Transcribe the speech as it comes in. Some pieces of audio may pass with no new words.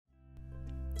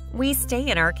We stay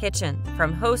in our kitchen.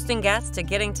 From hosting guests to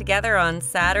getting together on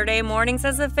Saturday mornings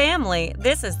as a family,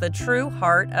 this is the true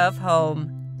heart of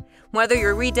home. Whether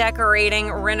you're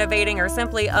redecorating, renovating, or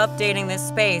simply updating this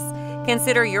space,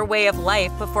 consider your way of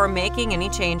life before making any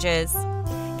changes.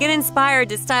 Get inspired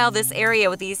to style this area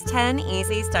with these 10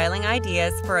 easy styling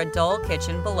ideas for a dull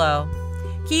kitchen below.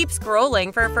 Keep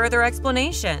scrolling for further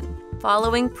explanation.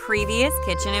 Following previous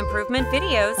kitchen improvement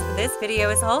videos, this video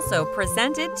is also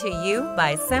presented to you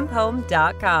by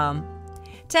simhome.com.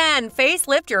 10.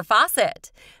 Facelift your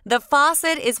faucet. The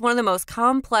faucet is one of the most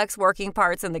complex working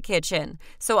parts in the kitchen,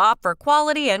 so opt for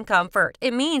quality and comfort.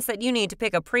 It means that you need to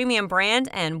pick a premium brand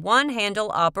and one-handle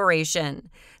operation.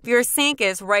 If your sink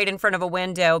is right in front of a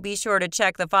window, be sure to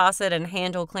check the faucet and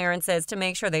handle clearances to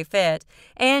make sure they fit,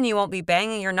 and you won't be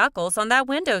banging your knuckles on that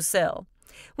windowsill.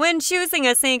 When choosing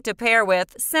a sink to pair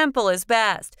with, simple is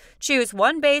best. Choose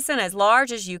one basin as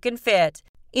large as you can fit.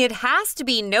 It has to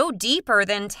be no deeper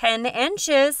than 10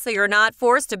 inches so you're not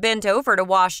forced to bend over to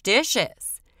wash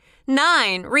dishes.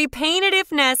 9. Repaint it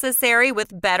if necessary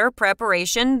with better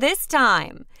preparation this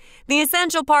time. The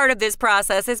essential part of this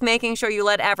process is making sure you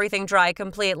let everything dry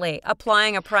completely.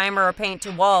 Applying a primer or paint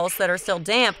to walls that are still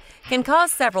damp can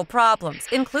cause several problems,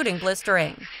 including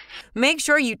blistering. Make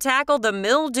sure you tackle the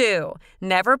mildew.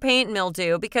 Never paint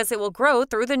mildew because it will grow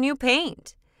through the new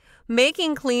paint,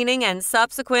 making cleaning and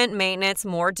subsequent maintenance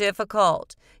more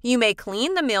difficult. You may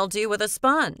clean the mildew with a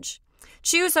sponge.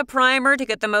 Choose a primer to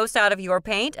get the most out of your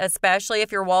paint, especially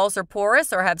if your walls are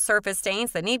porous or have surface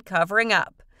stains that need covering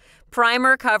up.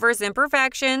 Primer covers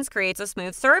imperfections, creates a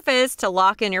smooth surface to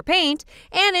lock in your paint,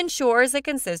 and ensures a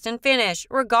consistent finish,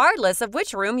 regardless of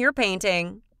which room you're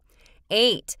painting.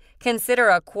 8. Consider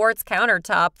a quartz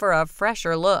countertop for a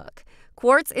fresher look.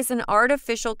 Quartz is an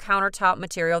artificial countertop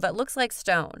material that looks like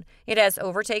stone. It has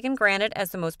overtaken granite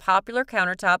as the most popular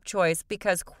countertop choice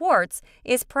because quartz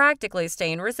is practically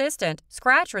stain-resistant,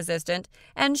 scratch-resistant,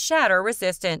 and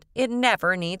shatter-resistant. It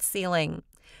never needs sealing.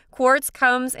 Quartz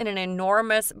comes in an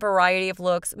enormous variety of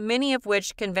looks, many of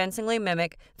which convincingly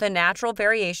mimic the natural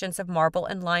variations of marble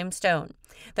and limestone.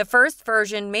 The first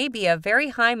version may be a very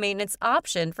high-maintenance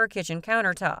option for kitchen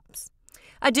countertops.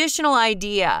 Additional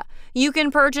idea. You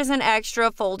can purchase an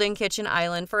extra folding kitchen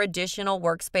island for additional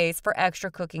workspace for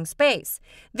extra cooking space.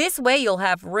 This way you'll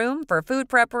have room for food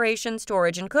preparation,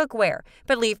 storage, and cookware,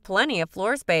 but leave plenty of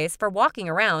floor space for walking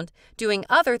around, doing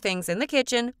other things in the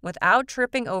kitchen without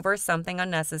tripping over something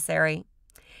unnecessary.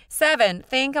 7.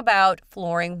 Think about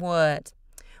flooring wood.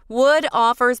 Wood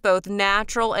offers both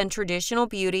natural and traditional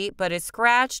beauty, but is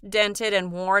scratched, dented, and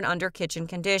worn under kitchen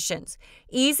conditions.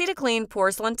 Easy-to-clean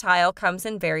porcelain tile comes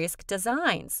in various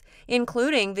designs,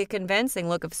 including the convincing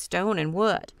look of stone and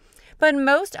wood. But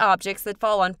most objects that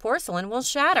fall on porcelain will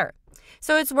shatter.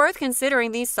 So it's worth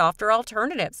considering these softer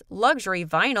alternatives. Luxury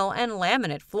vinyl and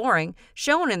laminate flooring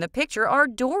shown in the picture are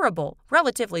durable,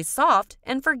 relatively soft,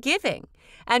 and forgiving,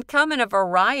 and come in a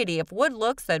variety of wood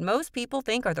looks that most people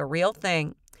think are the real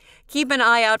thing. Keep an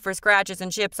eye out for scratches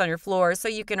and chips on your floors so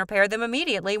you can repair them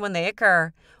immediately when they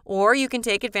occur. Or you can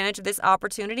take advantage of this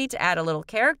opportunity to add a little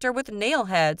character with nail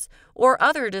heads or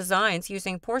other designs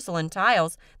using porcelain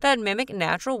tiles that mimic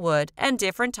natural wood and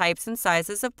different types and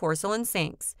sizes of porcelain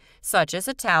sinks, such as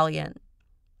Italian.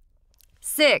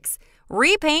 6.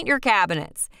 Repaint your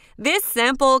cabinets. This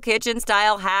simple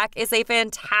kitchen-style hack is a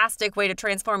fantastic way to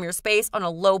transform your space on a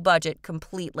low budget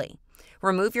completely.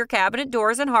 Remove your cabinet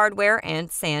doors and hardware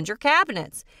and sand your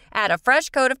cabinets. Add a fresh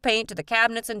coat of paint to the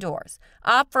cabinets and doors.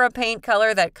 Opt for a paint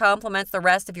color that complements the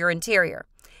rest of your interior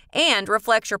and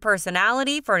reflects your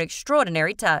personality for an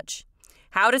extraordinary touch.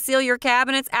 How to seal your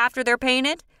cabinets after they're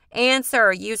painted?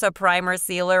 Answer: use a primer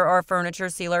sealer or furniture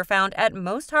sealer found at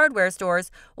most hardware stores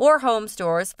or home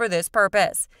stores for this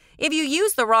purpose. If you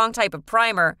use the wrong type of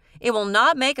primer, it will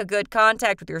not make a good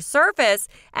contact with your surface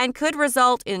and could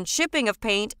result in chipping of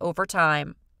paint over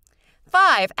time.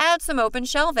 5. Add some open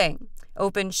shelving.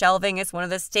 Open shelving is one of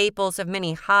the staples of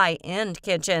many high-end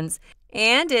kitchens,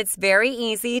 and it's very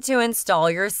easy to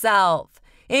install yourself.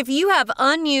 If you have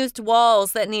unused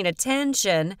walls that need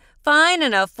attention, find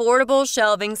an affordable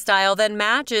shelving style that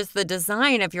matches the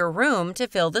design of your room to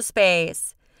fill the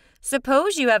space.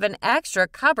 Suppose you have an extra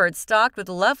cupboard stocked with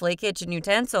lovely kitchen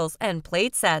utensils and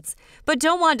plate sets, but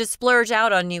don't want to splurge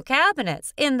out on new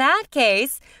cabinets. In that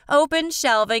case, open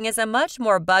shelving is a much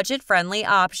more budget-friendly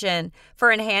option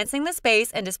for enhancing the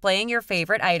space and displaying your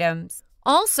favorite items.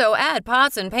 Also, add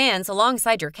pots and pans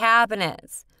alongside your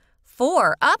cabinets.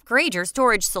 4. Upgrade your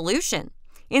storage solution.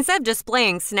 Instead of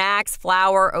displaying snacks,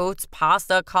 flour, oats,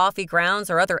 pasta, coffee grounds,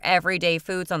 or other everyday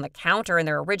foods on the counter in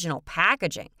their original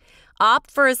packaging,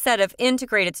 Opt for a set of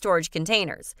integrated storage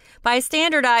containers. By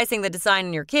standardizing the design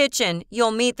in your kitchen, you'll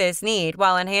meet this need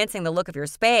while enhancing the look of your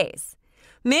space.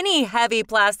 Many heavy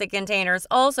plastic containers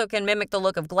also can mimic the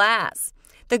look of glass.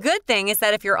 The good thing is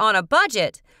that if you're on a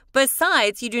budget,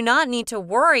 besides, you do not need to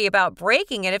worry about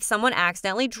breaking it if someone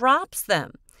accidentally drops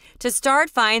them. To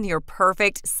start, find your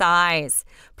perfect size.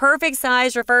 Perfect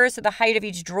size refers to the height of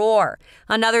each drawer.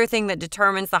 Another thing that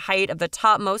determines the height of the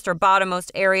topmost or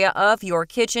bottommost area of your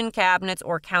kitchen cabinets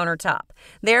or countertop.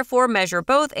 Therefore, measure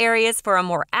both areas for a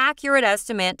more accurate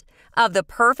estimate of the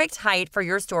perfect height for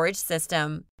your storage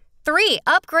system. 3.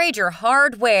 Upgrade your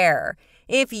hardware.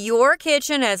 If your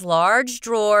kitchen has large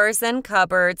drawers and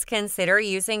cupboards, consider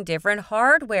using different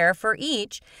hardware for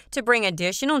each to bring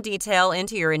additional detail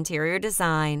into your interior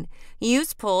design.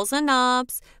 Use pulls and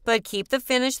knobs, but keep the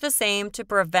finish the same to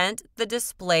prevent the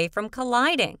display from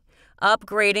colliding.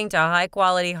 Upgrading to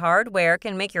high-quality hardware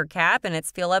can make your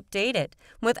cabinets feel updated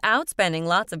without spending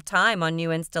lots of time on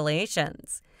new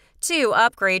installations. 2.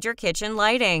 Upgrade your kitchen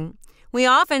lighting. We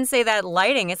often say that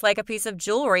lighting is like a piece of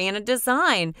jewelry in a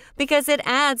design because it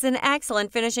adds an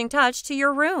excellent finishing touch to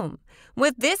your room.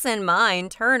 With this in mind,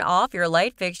 turn off your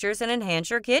light fixtures and enhance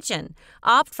your kitchen.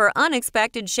 Opt for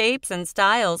unexpected shapes and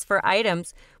styles for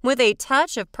items with a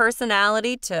touch of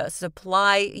personality to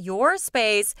supply your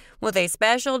space with a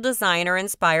special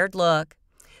designer-inspired look.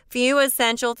 Few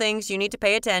essential things you need to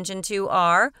pay attention to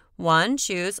are: 1.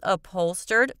 Choose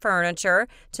upholstered furniture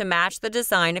to match the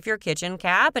design of your kitchen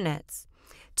cabinets.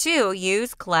 2.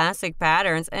 Use classic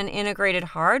patterns and integrated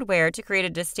hardware to create a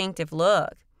distinctive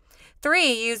look.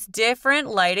 3. Use different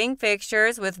lighting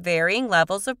fixtures with varying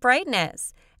levels of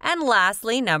brightness. And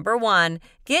lastly, number 1,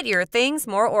 get your things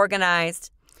more organized.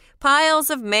 Piles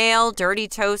of mail, dirty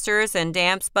toasters, and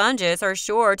damp sponges are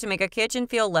sure to make a kitchen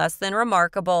feel less than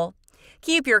remarkable.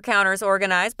 Keep your counters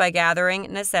organized by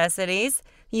gathering necessities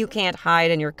you can't hide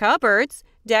in your cupboards,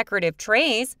 decorative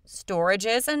trays,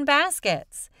 storages, and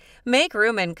baskets. Make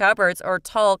room in cupboards or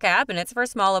tall cabinets for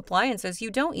small appliances you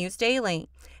don't use daily,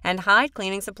 and hide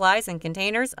cleaning supplies in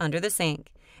containers under the sink.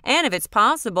 And if it's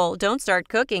possible, don't start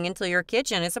cooking until your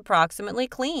kitchen is approximately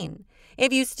clean.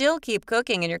 If you still keep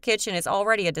cooking and your kitchen is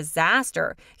already a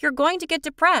disaster, you're going to get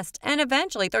depressed and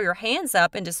eventually throw your hands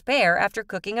up in despair after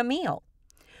cooking a meal.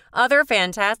 Other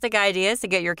fantastic ideas to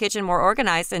get your kitchen more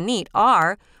organized and neat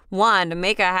are: 1.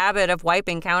 Make a habit of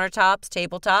wiping countertops,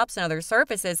 tabletops, and other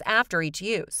surfaces after each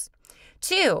use.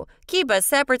 2. Keep a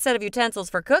separate set of utensils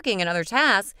for cooking and other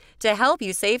tasks to help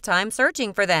you save time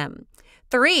searching for them.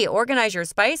 3. Organize your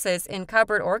spices in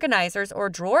cupboard organizers or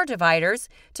drawer dividers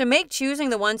to make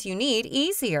choosing the ones you need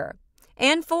easier.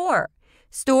 And 4.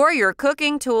 Store your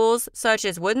cooking tools, such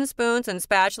as wooden spoons and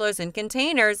spatulas, in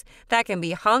containers that can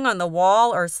be hung on the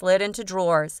wall or slid into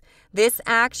drawers. This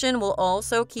action will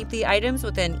also keep the items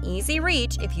within easy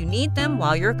reach if you need them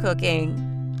while you're cooking.